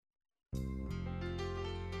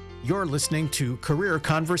You're listening to Career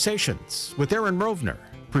Conversations with Aaron Rovner,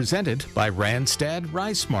 presented by Randstad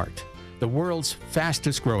RiseSmart, the world's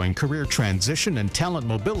fastest growing career transition and talent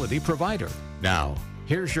mobility provider. Now,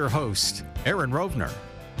 here's your host, Aaron Rovner.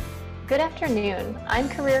 Good afternoon. I'm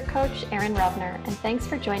career coach Aaron Rovner, and thanks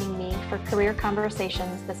for joining me for Career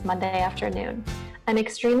Conversations this Monday afternoon. I'm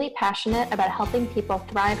extremely passionate about helping people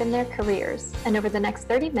thrive in their careers, and over the next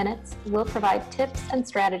 30 minutes, we'll provide tips and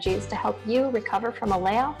strategies to help you recover from a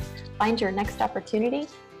layoff, find your next opportunity,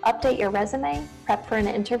 update your resume, prep for an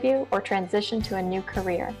interview, or transition to a new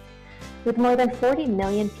career. With more than 40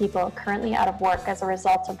 million people currently out of work as a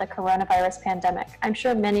result of the coronavirus pandemic, I'm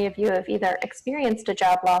sure many of you have either experienced a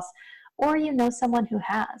job loss or you know someone who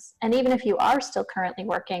has. And even if you are still currently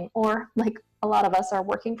working, or like a lot of us are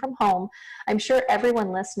working from home, I'm sure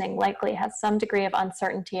everyone listening likely has some degree of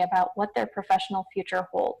uncertainty about what their professional future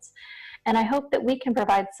holds. And I hope that we can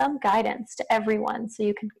provide some guidance to everyone so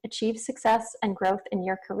you can achieve success and growth in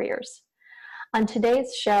your careers. On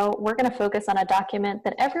today's show, we're going to focus on a document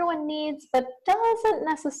that everyone needs but doesn't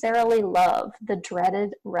necessarily love, the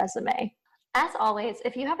dreaded resume. As always,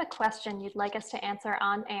 if you have a question you'd like us to answer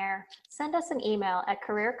on air, send us an email at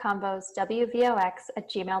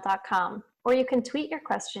careerconvoswvox@gmail.com, or you can tweet your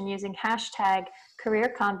question using hashtag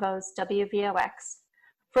careerconvoswvox.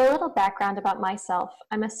 For a little background about myself,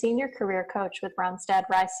 I'm a senior career coach with Randstad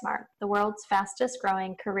RiseSmart, the world's fastest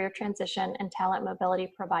growing career transition and talent mobility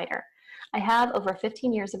provider. I have over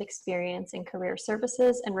 15 years of experience in career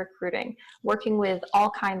services and recruiting, working with all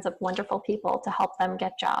kinds of wonderful people to help them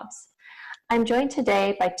get jobs. I'm joined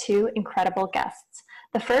today by two incredible guests.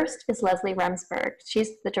 The first is Leslie Remsburg.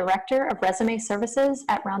 She's the Director of Resume Services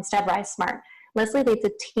at Randstad RiseSmart. Leslie leads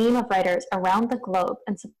a team of writers around the globe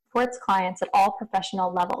and supports clients at all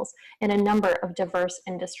professional levels in a number of diverse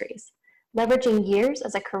industries. Leveraging years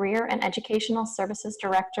as a career and educational services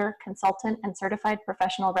director, consultant, and certified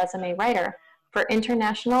professional resume writer for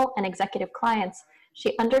international and executive clients,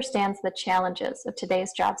 she understands the challenges of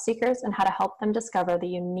today's job seekers and how to help them discover the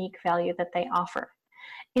unique value that they offer.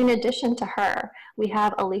 In addition to her, we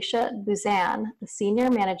have Alicia Buzan, the Senior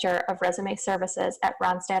Manager of Resume Services at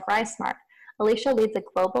Randstad RiseSmart. Alicia leads a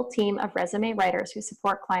global team of resume writers who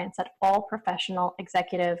support clients at all professional,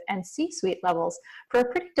 executive, and C-suite levels for a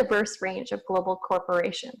pretty diverse range of global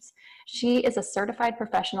corporations. She is a certified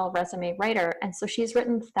professional resume writer, and so she's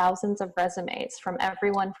written thousands of resumes from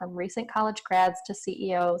everyone from recent college grads to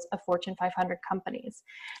CEOs of Fortune 500 companies.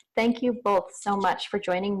 Thank you both so much for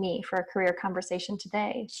joining me for a career conversation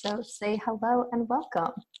today. So say hello and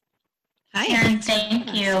welcome. Hi, Aaron,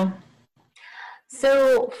 thank you.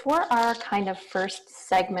 So for our kind of first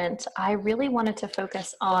segment, I really wanted to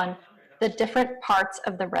focus on the different parts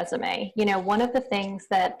of the resume. You know, one of the things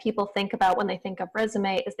that people think about when they think of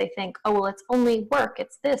resume is they think, oh, well, it's only work,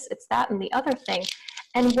 it's this, it's that, and the other thing.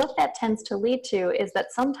 And what that tends to lead to is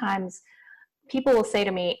that sometimes people will say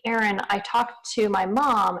to me, Aaron, I talked to my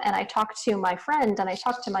mom and I talked to my friend and I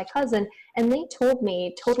talked to my cousin, and they told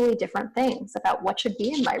me totally different things about what should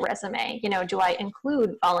be in my resume. You know, do I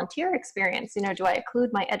include volunteer experience? You know, do I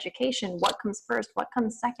include my education? What comes first? What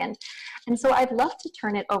comes second? And so I'd love to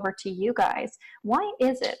turn it over to you guys. Why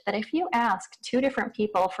is it that if you ask two different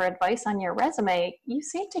people for advice on your resume, you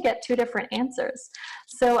seem to get two different answers?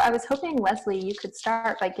 So I was hoping, Leslie, you could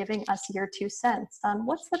start by giving us your 2 cents on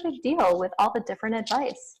what's the big deal with all the different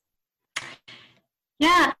advice.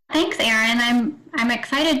 Yeah, thanks, Aaron. I'm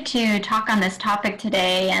excited to talk on this topic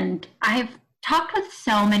today, and I've talked with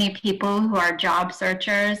so many people who are job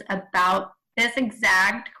searchers about this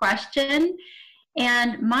exact question.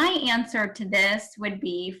 And my answer to this would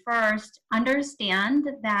be, first, understand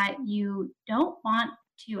that you don't want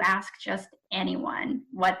to ask just anyone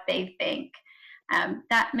what they think.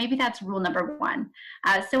 That's rule number one.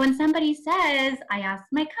 So when somebody says, I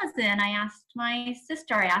asked my cousin, I asked my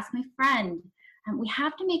sister, I asked my friend, we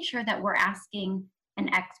have to make sure that we're asking an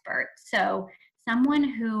expert. So someone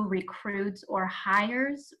who recruits or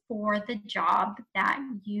hires for the job that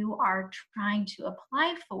you are trying to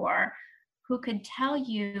apply for, who could tell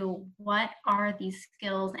you what are these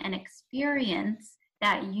skills and experience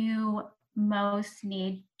that you most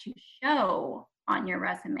need to show on your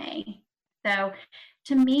resume. So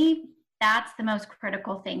to me, that's the most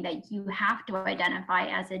critical thing that you have to identify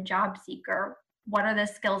as a job seeker. What are the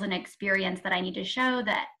skills and experience that I need to show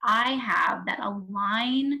that I have that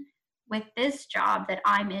align with this job that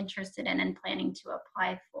I'm interested in and planning to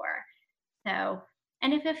apply for? So,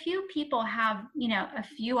 and if a few people have, a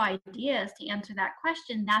few ideas to answer that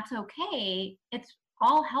question, that's okay. It's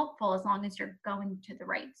all helpful as long as you're going to the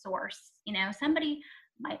right source. Somebody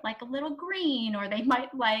might like a little green, or they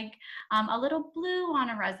might like a little blue on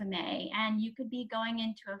a resume. And you could be going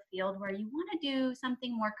into a field where you want to do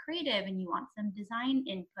something more creative and you want some design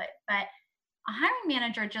input, but a hiring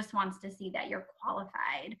manager just wants to see that you're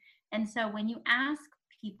qualified. And so when you ask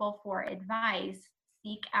people for advice,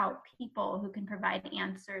 seek out people who can provide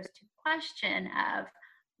answers to the question of,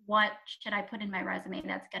 what should I put in my resume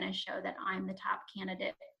that's going to show that I'm the top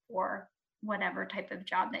candidate for whatever type of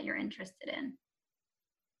job that you're interested in?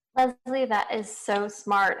 Leslie, that is so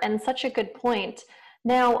smart and such a good point.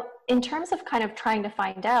 Now, in terms of kind of trying to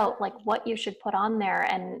find out like what you should put on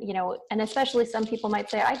there, and and especially some people might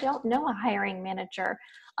say, I don't know a hiring manager.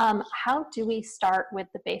 How do we start with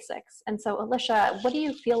the basics? And so, Alicia, what do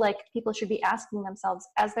you feel like people should be asking themselves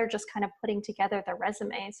as they're just kind of putting together their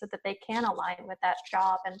resume so that they can align with that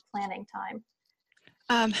job and planning time?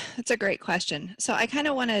 That's a great question. So I kind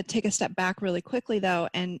of want to take a step back really quickly, though,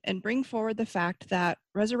 and bring forward the fact that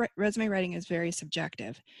resume writing is very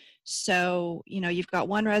subjective. So, you've got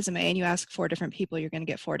one resume and you ask 4 different people, you're going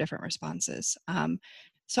to get 4 different responses.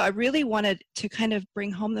 So I really wanted to kind of bring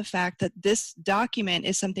home the fact that this document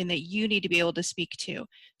is something that you need to be able to speak to.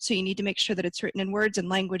 So you need to make sure that it's written in words and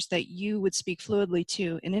language that you would speak fluidly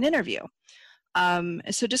to in an interview.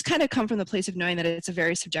 So just kind of come from the place of knowing that it's a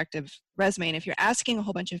very subjective resume. And if you're asking a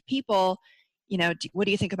whole bunch of people, what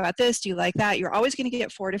do you think about this? Do you like that? You're always going to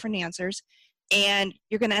get 4 different answers, and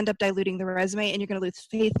you're going to end up diluting the resume, and you're going to lose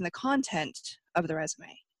faith in the content of the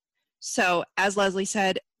resume. So as Leslie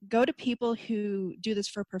said, go to people who do this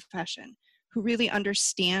for a profession, who really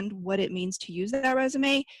understand what it means to use that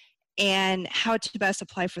resume and how to best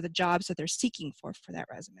apply for the jobs that they're seeking for that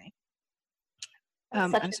resume.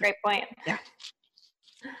 Such a great point. Yeah.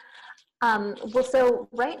 Well, so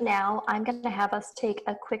right now I'm going to have us take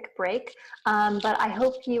a quick break, but I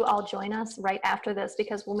hope you all join us right after this,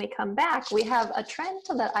 because when we come back, we have a trend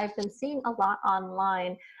that I've been seeing a lot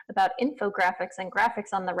online about infographics and graphics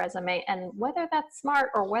on the resume, and whether that's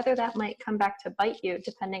smart or whether that might come back to bite you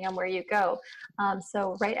depending on where you go.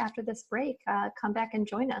 So right after this break, come back and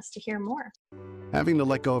join us to hear more. Having to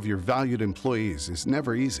let go of your valued employees is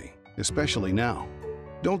never easy, especially now.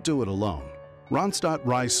 Don't do it alone. Randstad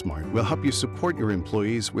RiseSmart will help you support your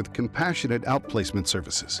employees with compassionate outplacement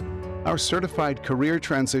services. Our certified career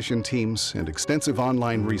transition teams and extensive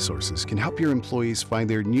online resources can help your employees find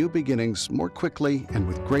their new beginnings more quickly and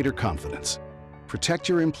with greater confidence. Protect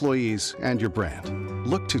your employees and your brand.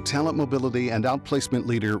 Look to talent mobility and outplacement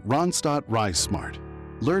leader Randstad RiseSmart.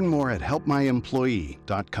 Learn more at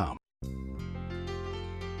helpmyemployee.com.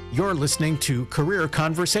 You're listening to Career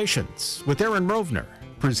Conversations with Aaron Rovner,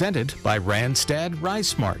 presented by Randstad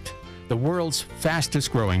RiseSmart, the world's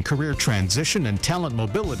fastest growing career transition and talent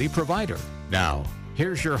mobility provider. Now,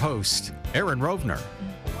 here's your host, Aaron Rovner.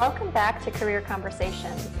 Welcome back to Career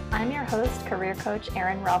Conversations. I'm your host, career coach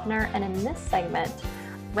Aaron Rovner, and in this segment,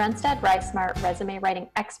 Randstad RiseSmart resume writing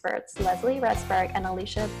experts Leslie Resberg and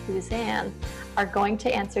Alicia Buzan are going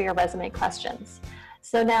to answer your resume questions.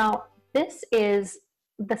 So now, this is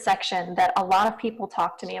the section that a lot of people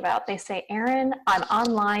talk to me about. They say, Aaron, I'm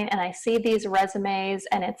online and I see these resumes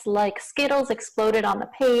and it's like Skittles exploded on the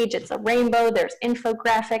page. It's a rainbow. There's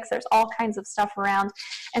infographics. There's all kinds of stuff around.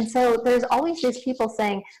 And so there's always these people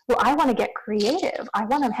saying, well, I want to get creative. I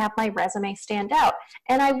want to have my resume stand out.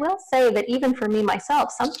 And I will say that even for me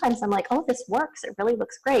myself, sometimes I'm like, oh, this works. It really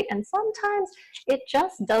looks great. And sometimes it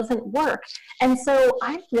just doesn't work. And so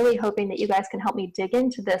I'm really hoping that you guys can help me dig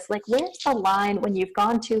into this. Like, where's the line when you've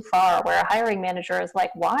gone too far, where a hiring manager is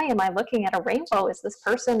like, why am I looking at a rainbow? Is this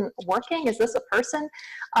person working? Is this a person?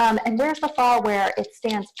 And where's the fall where it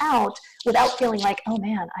stands out without feeling like, oh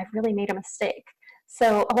man, I've really made a mistake?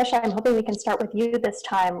 So Alicia, I'm hoping we can start with you this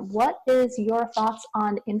time. What is your thoughts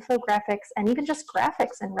on infographics and even just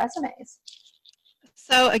graphics and resumes?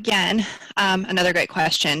 So again, another great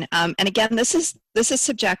question. And again, this is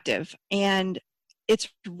subjective, and it's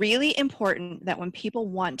really important that when people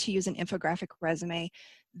want to use an infographic resume,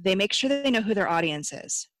 they make sure that they know who their audience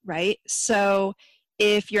is, right? So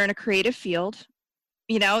if you're in a creative field,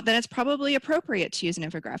 then it's probably appropriate to use an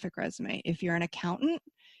infographic resume. If you're an accountant,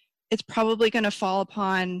 it's probably going to fall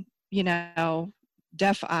upon,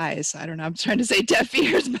 deaf eyes. I don't know, I'm trying to say deaf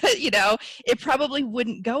ears, but, it probably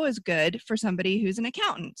wouldn't go as good for somebody who's an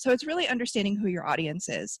accountant. So it's really understanding who your audience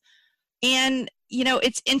is. And,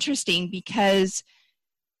 it's interesting because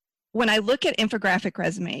when I look at infographic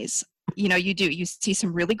resumes, you see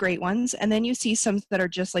some really great ones, and then you see some that are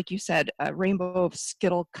just, like you said, a rainbow of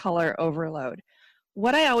Skittle color overload.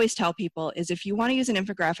 What I always tell people is, if you want to use an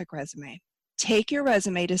infographic resume, take your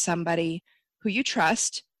resume to somebody who you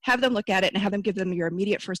trust, have them look at it, and have them give them your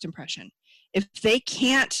immediate first impression. If they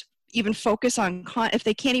can't even focus on, if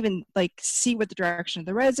they can't even like see what the direction of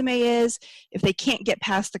the resume is, if they can't get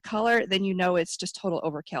past the color, then you know it's just total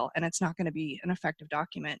overkill and it's not going to be an effective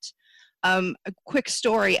document. A quick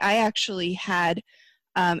story, I actually had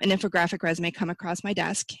an infographic resume come across my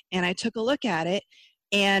desk, and I took a look at it,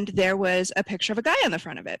 and there was a picture of a guy on the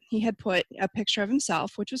front of it. He had put a picture of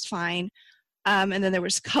himself, which was fine, and then there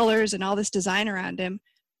was colors and all this design around him,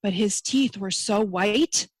 but his teeth were so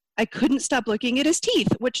white, I couldn't stop looking at his teeth,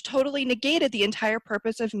 which totally negated the entire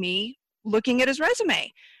purpose of me looking at his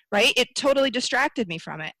resume, right? It totally distracted me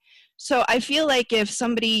from it. So I feel like if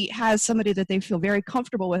somebody has somebody that they feel very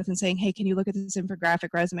comfortable with and saying, hey, can you look at this infographic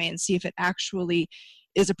resume and see if it actually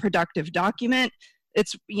is a productive document,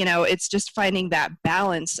 it's, you know, it's just finding that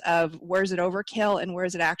balance of where is it overkill and where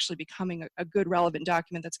is it actually becoming a good relevant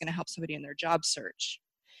document that's going to help somebody in their job search.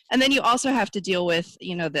 And then you also have to deal with,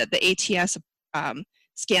 you know, the ATS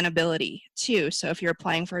scannability too. So if you're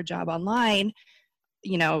applying for a job online,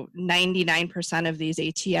 you know, 99% of these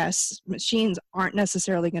ATS machines aren't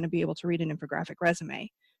necessarily going to be able to read an infographic resume.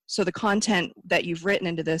 So the content that you've written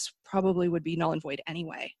into this probably would be null and void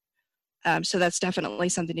anyway. So that's definitely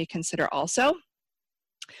something to consider also.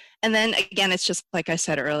 And then again, it's just like I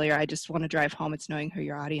said earlier, I just want to drive home, it's knowing who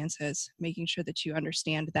your audience is, making sure that you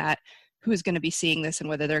understand that who's going to be seeing this and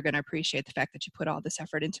whether they're going to appreciate the fact that you put all this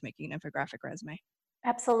effort into making an infographic resume.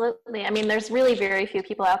 Absolutely. I mean, there's really very few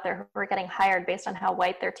people out there who are getting hired based on how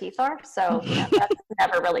white their teeth are. So you know, that's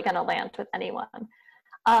never really going to land with anyone.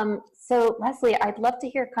 So Leslie, I'd love to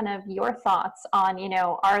hear kind of your thoughts on, you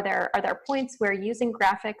know, are there points where using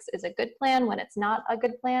graphics is a good plan when it's not a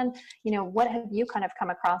good plan? You know, what have you kind of come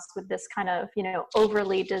across with this kind of, you know,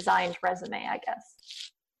 overly designed resume, I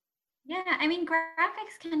guess? Yeah, I mean,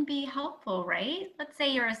 graphics can be helpful, right? Let's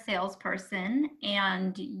say you're a salesperson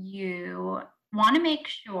and you want to make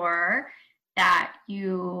sure that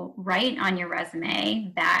you write on your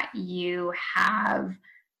resume that you have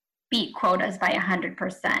beat quotas by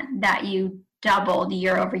 100%, that you doubled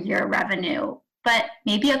year over year revenue, but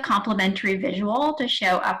maybe a complementary visual to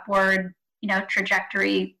show upward, you know,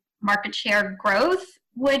 trajectory market share growth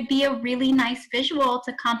would be a really nice visual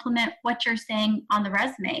to complement what you're saying on the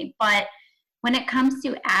resume. But when it comes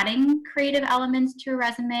to adding creative elements to a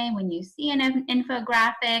resume, when you see an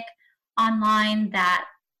infographic online that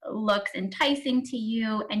looks enticing to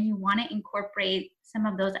you and you want to incorporate some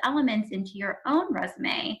of those elements into your own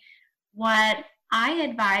resume, what I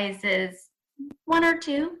advise is one or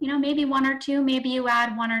two, you know, maybe one or two, maybe you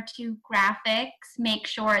add one or two graphics, make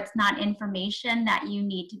sure it's not information that you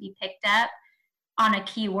need to be picked up on a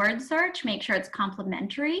keyword search, make sure it's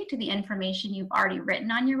complementary to the information you've already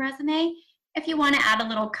written on your resume. If you want to add a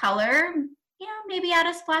little color, you know, maybe add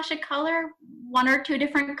a splash of color, one or two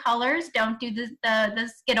different colors. Don't do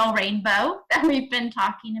the Skittle rainbow that we've been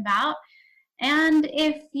talking about. And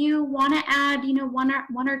if you want to add, you know,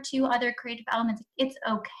 one or two other creative elements, it's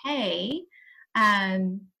okay,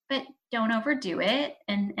 but don't overdo it.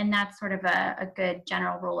 And that's sort of a good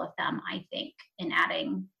general rule of thumb, I think, in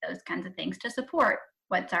adding those kinds of things to support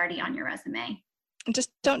what's already on your resume. And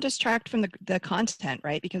just don't distract from the content,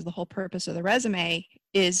 right? Because the whole purpose of the resume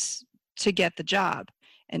is to get the job.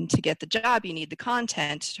 And to get the job, you need the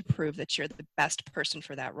content to prove that you're the best person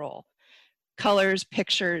for that role. Colors,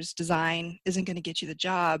 pictures, design isn't going to get you the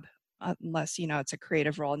job unless, you know, it's a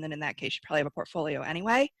creative role. And then in that case, you probably have a portfolio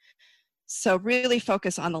anyway. So really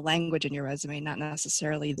focus on the language in your resume, not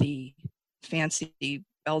necessarily the fancy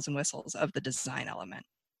bells and whistles of the design element.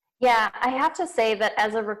 Yeah, I have to say that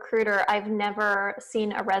as a recruiter, I've never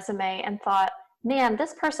seen a resume and thought, man,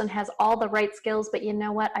 this person has all the right skills, but you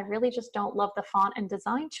know what? I really just don't love the font and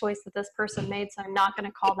design choice that this person made, so I'm not going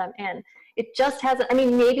to call them in. It just hasn't, I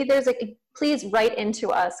mean, maybe there's please write into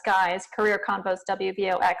us, guys,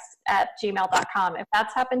 careerconvos@gmail.com if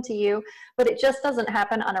that's happened to you, but it just doesn't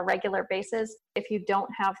happen on a regular basis. If you don't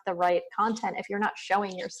have the right content, if you're not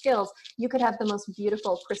showing your skills, you could have the most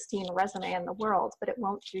beautiful, pristine resume in the world, but it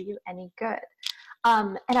won't do you any good.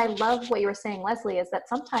 And I love what you were saying, Leslie, is that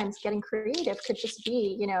sometimes getting creative could just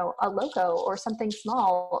be, you know, a logo or something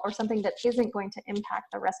small or something that isn't going to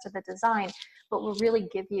impact the rest of the design, but will really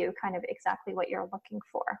give you kind of exactly what you're looking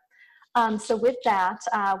for. So with that,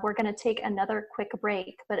 we're going to take another quick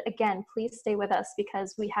break. But again, please stay with us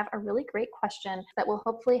because we have a really great question that will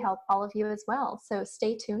hopefully help all of you as well. So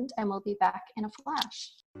stay tuned and we'll be back in a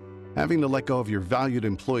flash. Having to let go of your valued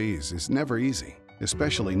employees is never easy,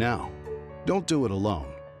 especially now. Don't do it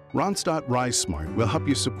alone. Randstad RiseSmart will help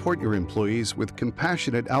you support your employees with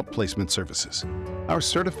compassionate outplacement services. Our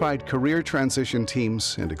certified career transition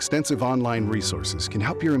teams and extensive online resources can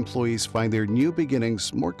help your employees find their new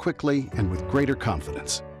beginnings more quickly and with greater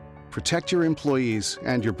confidence. Protect your employees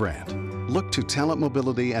and your brand. Look to talent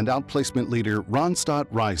mobility and outplacement leader Randstad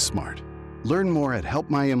RiseSmart. Learn more at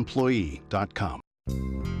helpmyemployee.com.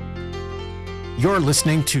 You're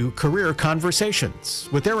listening to Career Conversations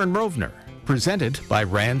with Aaron Rovner, presented by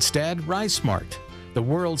Randstad RiseSmart, the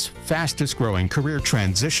world's fastest growing career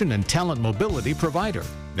transition and talent mobility provider.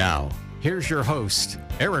 Now, here's your host,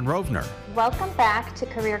 Aaron Rovner. Welcome back to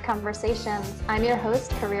Career Conversations. I'm your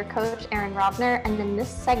host, career coach Aaron Rovner, and in this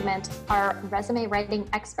segment, our resume writing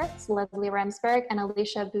experts, Leslie Remsberg and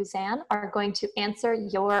Alicia Buzan, are going to answer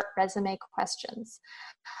your resume questions.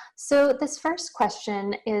 So this first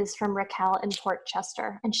question is from Raquel in Port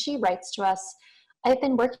Chester, and she writes to us, I've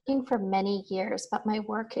been working for many years, but my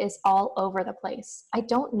work is all over the place. I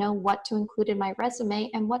don't know what to include in my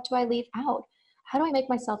resume and what do I leave out? How do I make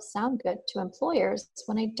myself sound good to employers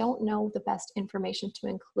when I don't know the best information to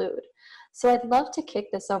include? So I'd love to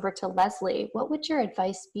kick this over to Leslie. What would your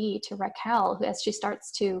advice be to Raquel as she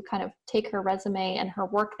starts to kind of take her resume and her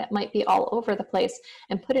work that might be all over the place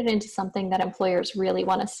and put it into something that employers really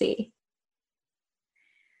want to see?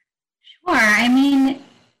 Sure. I mean,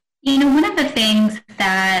 one of the things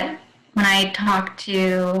that when I talk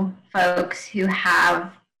to folks who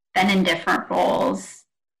have been in different roles,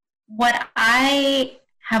 what I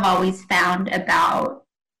have always found about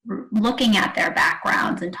looking at their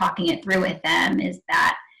backgrounds and talking it through with them is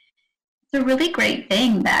that it's a really great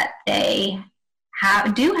thing that they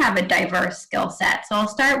do have a diverse skill set. So I'll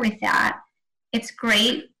start with that. It's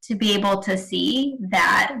great to be able to see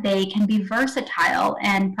that they can be versatile,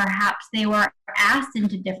 and perhaps they were asked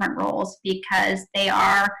into different roles because they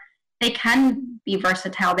can be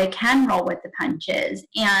versatile, they can roll with the punches.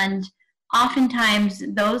 And oftentimes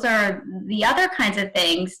those are the other kinds of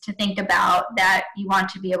things to think about that you want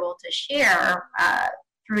to be able to share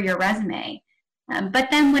through your resume. But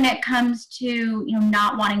then when it comes to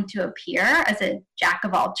not wanting to appear as a jack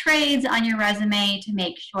of all trades on your resume, to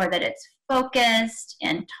make sure that it's focused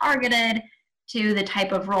and targeted to the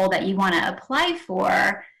type of role that you want to apply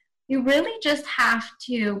for, you really just have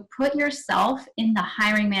to put yourself in the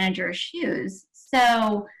hiring manager's shoes.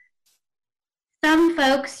 So some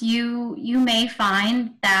folks, you may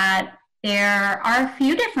find that there are a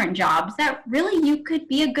few different jobs that really you could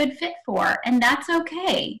be a good fit for, and that's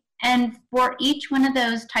okay. And for each one of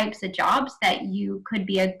those types of jobs that you could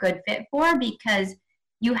be a good fit for because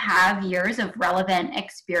you have years of relevant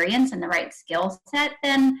experience and the right skill set,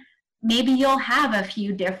 then maybe you'll have a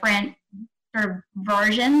few different sort of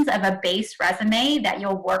versions of a base resume that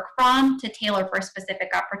you'll work from to tailor for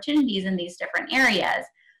specific opportunities in these different areas.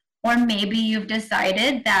 Or maybe you've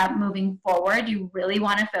decided that moving forward, you really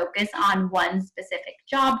want to focus on one specific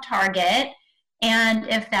job target. And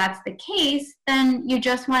if that's the case, then you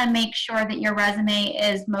just want to make sure that your resume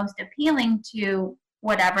is most appealing to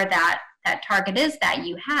whatever that target is that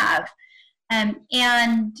you have.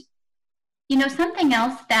 Something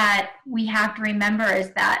else that we have to remember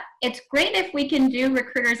is that it's great if we can do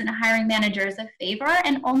recruiters and hiring managers a favor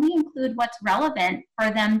and only include what's relevant for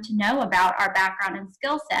them to know about our background and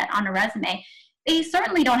skill set on a resume. They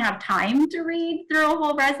certainly don't have time to read through a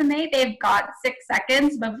whole resume. They've got 6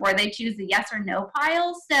 seconds before they choose the yes or no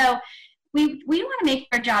pile. So we want to make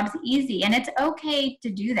their jobs easy, and it's okay to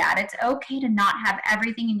do that. It's okay to not have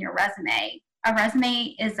everything in your resume. A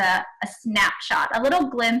resume is a snapshot, a little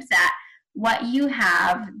glimpse at what you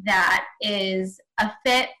have that is a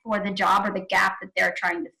fit for the job or the gap that they're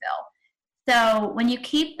trying to fill. So when you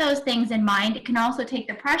keep those things in mind, it can also take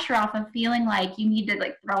the pressure off of feeling like you need to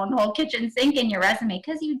throw in the whole kitchen sink in your resume,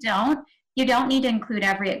 because you don't. You don't need to include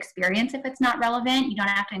every experience if it's not relevant. You don't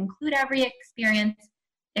have to include every experience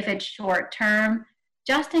if it's short term.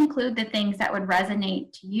 Just include the things that would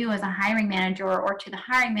resonate to you as a hiring manager or to the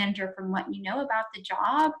hiring manager from what you know about the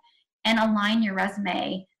job, and align your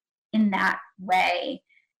resume in that way.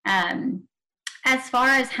 As far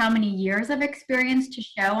as how many years of experience to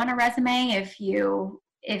show on a resume, if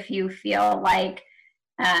you feel like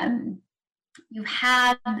you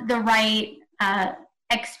have the right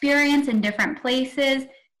experience in different places,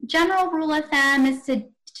 general rule of thumb is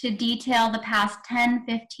to detail the past 10,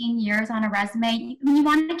 15 years on a resume. You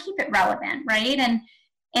want to keep it relevant, right? And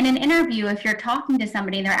in an interview, if you're talking to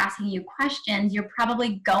somebody and they're asking you questions, you're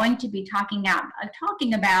probably going to be talking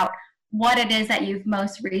about what it is that you've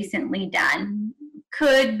most recently done.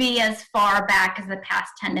 Could be as far back as the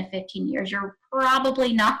past 10 to 15 years. You're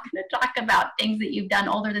probably not going to talk about things that you've done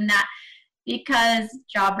older than that. because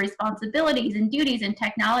job responsibilities and duties and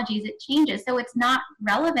technologies, it changes. So it's not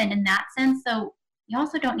relevant in that sense. So you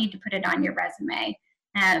also don't need to put it on your resume.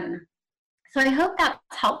 So I hope that's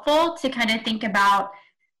helpful to kind of think about.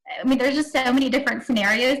 I mean, there's just so many different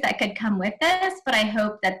scenarios that could come with this, but I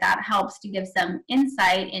hope that that helps to give some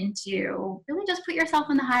insight into really just put yourself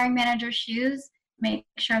in the hiring manager's shoes, make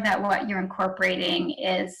sure that what you're incorporating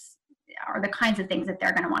are the kinds of things that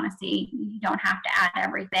they're going to want to see. You don't have to add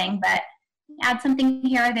everything, but add something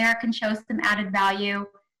here or there can show some added value.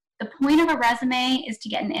 The point of a resume is to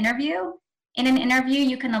get an interview. In an interview,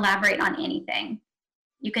 you can elaborate on anything.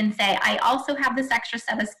 You can say, I also have this extra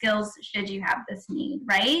set of skills should you have this need,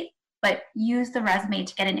 right? But use the resume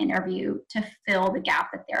to get an interview to fill the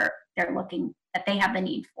gap that that they have the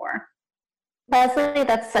need for. Leslie,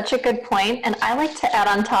 that's such a good point. And I like to add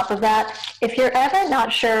on top of that, if you're ever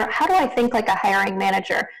not sure, how do I think like a hiring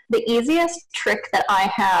manager? The easiest trick that I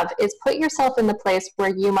have is put yourself in the place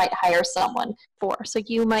where you might hire someone for. So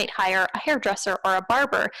you might hire a hairdresser or a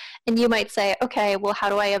barber, and you might say, okay, well, how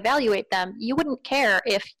do I evaluate them? You wouldn't care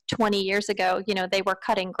if 20 years ago, they were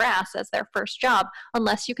cutting grass as their first job,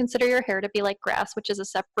 unless you consider your hair to be like grass, which is a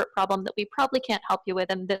separate problem that we probably can't help you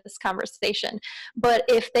with in this conversation. But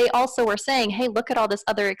if they also were saying, hey, look at all this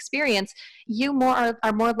other experience, you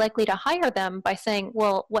are more likely to hire them by saying,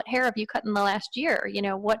 well, what hair have you cut in the last year?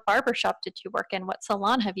 What barbershop did you work in? What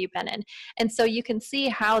salon have you been in? And so you can see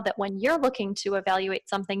how that when you're looking to evaluate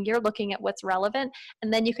something, you're looking at what's relevant,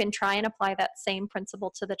 and then you can try and apply that same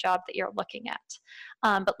principle to the job that you're looking at.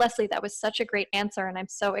 But Leslie, that was such a great answer, and I'm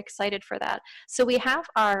so excited for that. So we have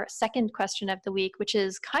our second question of the week, which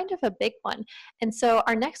is kind of a big one. And so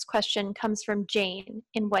our next question comes from Jane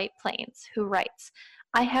in White Plains, who writes,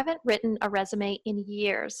 I haven't written a resume in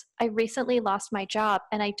years. I recently lost my job,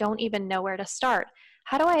 and I don't even know where to start.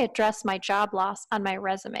 How do I address my job loss on my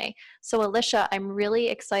resume? So Alicia, I'm really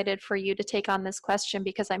excited for you to take on this question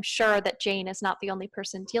because I'm sure that Jane is not the only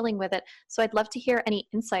person dealing with it. So I'd love to hear any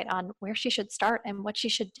insight on where she should start and what she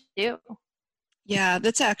should do. Yeah,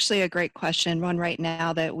 that's actually a great question, one right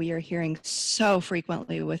now that we are hearing so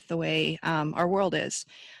frequently with the way our world is.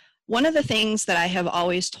 One of the things that I have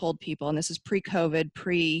always told people, and this is pre-COVID,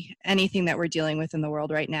 anything that we're dealing with in the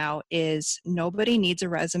world right now, is nobody needs a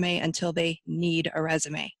resume until they need a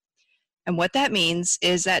resume. And what that means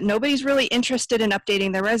is that nobody's really interested in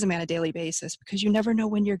updating their resume on a daily basis because you never know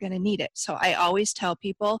when you're going to need it. So I always tell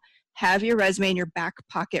people, have your resume in your back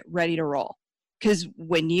pocket ready to roll. Because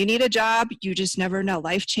when you need a job, you just never know.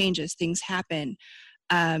 Life changes, things happen.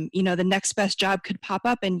 The next best job could pop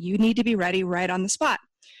up and you need to be ready right on the spot.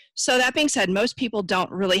 So that being said, most people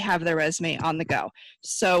don't really have their resume on the go.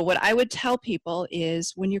 So what I would tell people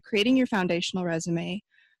is when you're creating your foundational resume,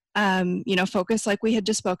 focus like we had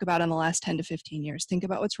just spoke about in the last 10 to 15 years. Think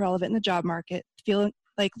about what's relevant in the job market.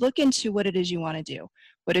 Look into what it is you want to do.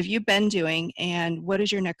 What have you been doing and what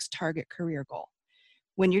is your next target career goal?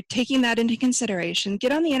 When you're taking that into consideration,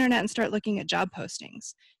 get on the internet and start looking at job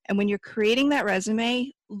postings. And when you're creating that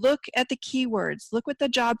resume, look at the keywords, look what the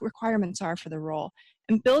job requirements are for the role,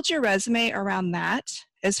 and build your resume around that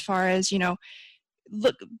as far as,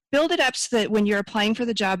 build it up so that when you're applying for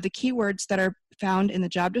the job, the keywords that are found in the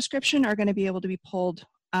job description are going to be able to be pulled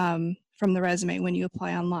from the resume when you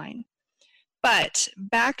apply online. But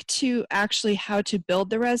back to actually how to build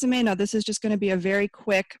the resume. Now, this is just going to be a very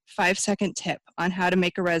quick 5-second tip on how to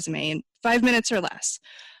make a resume in 5 minutes or less.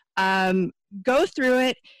 Go through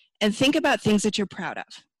it and think about things that you're proud of,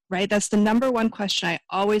 right? That's the number one question I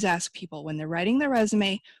always ask people when they're writing their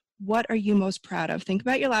resume. What are you most proud of? Think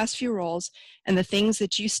about your last few roles and the things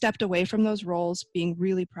that you stepped away from those roles being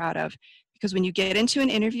really proud of. Because when you get into an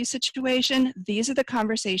interview situation, these are the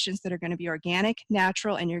conversations that are going to be organic,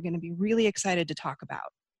 natural, and you're going to be really excited to talk about.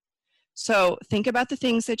 So think about the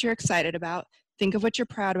things that you're excited about. Think of what you're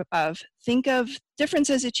proud of. Think of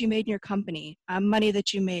differences that you made in your company, money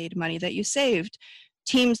that you made, money that you saved,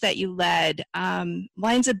 teams that you led,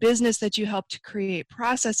 lines of business that you helped to create,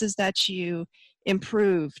 processes that you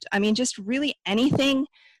improved. I mean, just really anything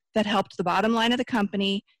that helped the bottom line of the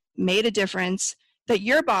company, made a difference, that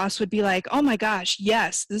your boss would be like, oh my gosh,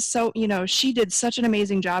 yes, this is so, she did such an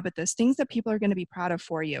amazing job at this, things that people are going to be proud of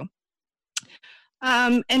for you.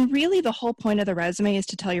 And really the whole point of the resume is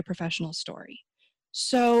to tell your professional story.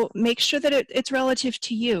 So make sure that it's relative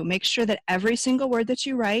to you. Make sure that every single word that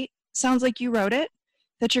you write sounds like you wrote it,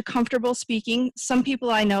 that you're comfortable speaking. Some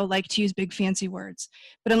people I know like to use big fancy words,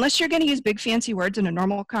 but unless you're going to use big fancy words in a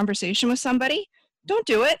normal conversation with somebody, don't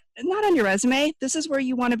do it. Not on your resume. This is where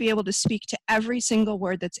you want to be able to speak to every single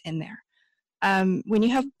word that's in there. When you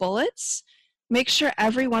have bullets, make sure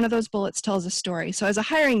every one of those bullets tells a story. So as a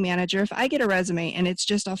hiring manager, if I get a resume and it's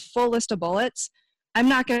just a full list of bullets, I'm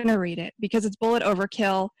not going to read it because it's bullet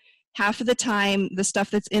overkill. Half of the time, the stuff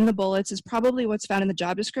that's in the bullets is probably what's found in the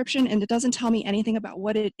job description, and it doesn't tell me anything about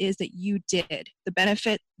what it is that you did, the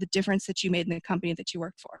benefit, the difference that you made in the company that you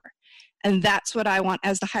work for. And that's what I want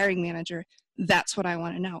as the hiring manager. That's what I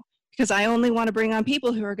want to know, because I only want to bring on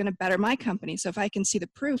people who are going to better my company. So if I can see the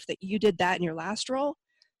proof that you did that in your last role,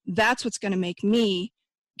 that's what's going to make me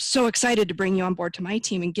so excited to bring you on board to my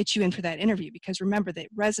team and get you in for that interview. Because remember, the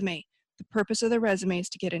purpose of the resume is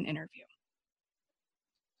to get an interview.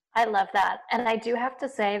 I love that. And I do have to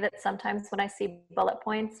say that sometimes when I see bullet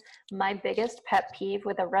points, my biggest pet peeve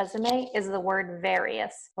with a resume is the word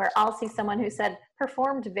various, where I'll see someone who said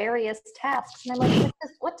performed various tasks. And I'm like,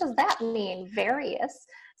 what does that mean, various?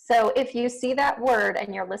 So if you see that word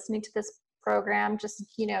and you're listening to this program, just,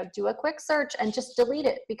 do a quick search and just delete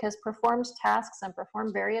it, because performed tasks and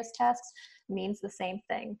perform various tasks means the same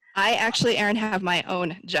thing. I actually, Erin, have my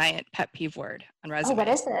own giant pet peeve word on resumes. Oh, what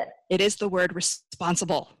is it? It is the word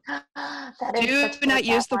responsible. Do not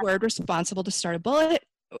use the word responsible to start a bullet.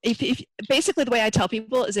 If basically the way I tell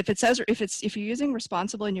people is if you're using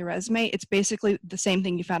responsible in your resume, it's basically the same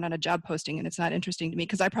thing you found on a job posting, and it's not interesting to me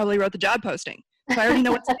because I probably wrote the job posting, so I already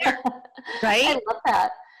know what's there, right? I love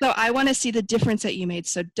that. So I want to see the difference that you made.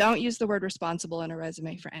 So don't use the word responsible in a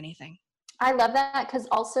resume for anything. I love that, because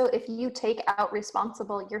also if you take out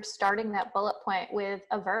responsible, you're starting that bullet point with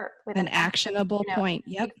a verb, with an actionable point.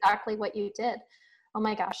 Yep. Exactly what you did. Oh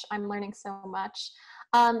my gosh, I'm learning so much.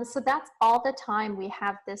 So that's all the time we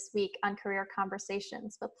have this week on Career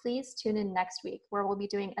Conversations, but please tune in next week where we'll be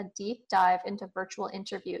doing a deep dive into virtual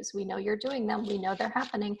interviews. We know you're doing them. We know they're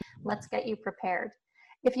happening. Let's get you prepared.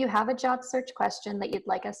 If you have a job search question that you'd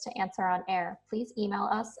like us to answer on air, please email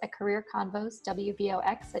us at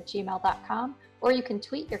careerconvoswvox@gmail.com, or you can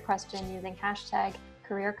tweet your question using hashtag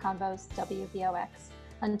careerconvoswvox.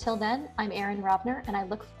 Until then, I'm Erin Rovner, and I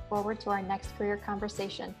look forward to our next career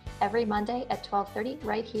conversation every Monday at 12:30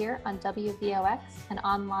 right here on WVOX and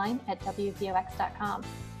online at wvox.com.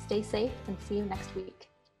 Stay safe and see you next week.